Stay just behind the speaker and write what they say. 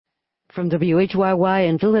From WHYY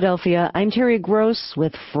in Philadelphia, I'm Terry Gross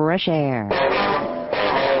with Fresh Air. I'm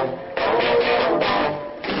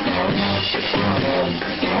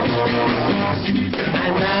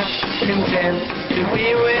not content to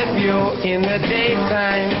be with you in the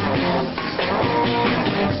daytime.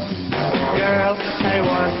 Girl, I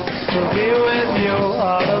want to be with you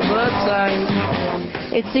all of the time.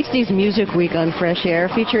 It's 60s Music Week on Fresh Air,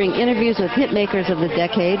 featuring interviews with hitmakers of the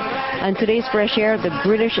decade. On today's Fresh Air, the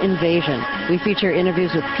British Invasion. We feature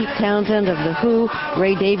interviews with Pete Townsend of The Who,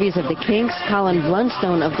 Ray Davies of The Kinks, Colin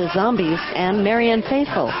Blunstone of The Zombies, and Marianne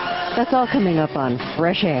Faithfull. That's all coming up on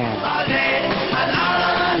Fresh Air. All day and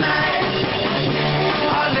all night.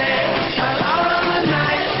 All day and all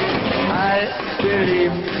night. I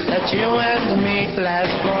believe that you and me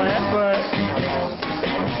last forever.